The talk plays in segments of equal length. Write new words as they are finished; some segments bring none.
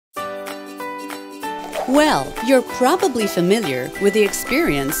Well, you're probably familiar with the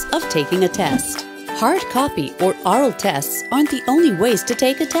experience of taking a test. Hard copy or oral tests aren't the only ways to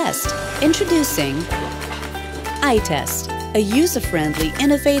take a test. Introducing iTest, a user-friendly,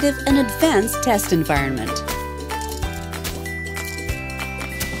 innovative, and advanced test environment.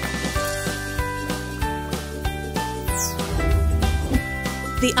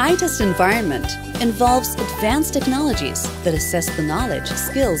 The iTest environment involves advanced technologies that assess the knowledge,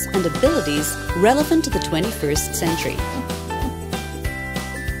 skills, and abilities relevant to the 21st century.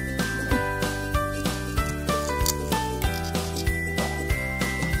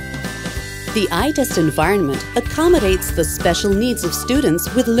 The iTest environment accommodates the special needs of students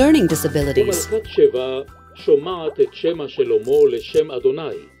with learning disabilities.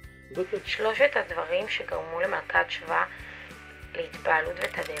 שלושת הדברים שגרמו למלכת שבא להתפעלות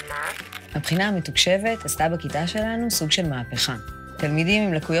ותדהמה. הבחינה המתוקשבת עשתה בכיתה שלנו סוג של מהפכה. תלמידים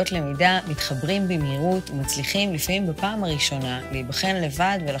עם לקויות למידה מתחברים במהירות ומצליחים לפעמים בפעם הראשונה להיבחן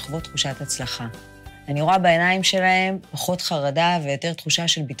לבד ולחוות תחושת הצלחה. אני רואה בעיניים שלהם פחות חרדה ויותר תחושה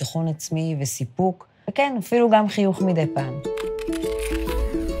של ביטחון עצמי וסיפוק, וכן, אפילו גם חיוך מדי פעם.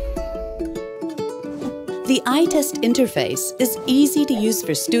 The iTest interface is easy to use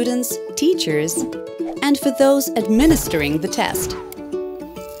for students, teachers, and for those administering the test.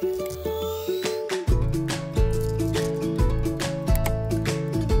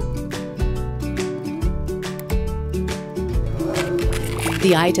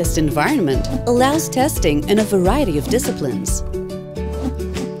 The iTest environment allows testing in a variety of disciplines.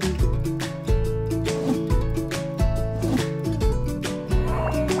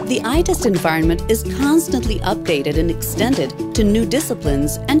 The iTest environment is constantly updated and extended to new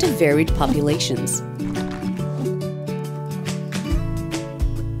disciplines and to varied populations.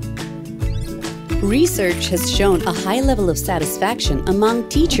 Research has shown a high level of satisfaction among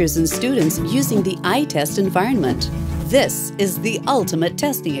teachers and students using the iTest environment. This is the ultimate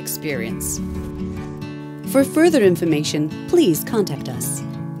testing experience. For further information, please contact us.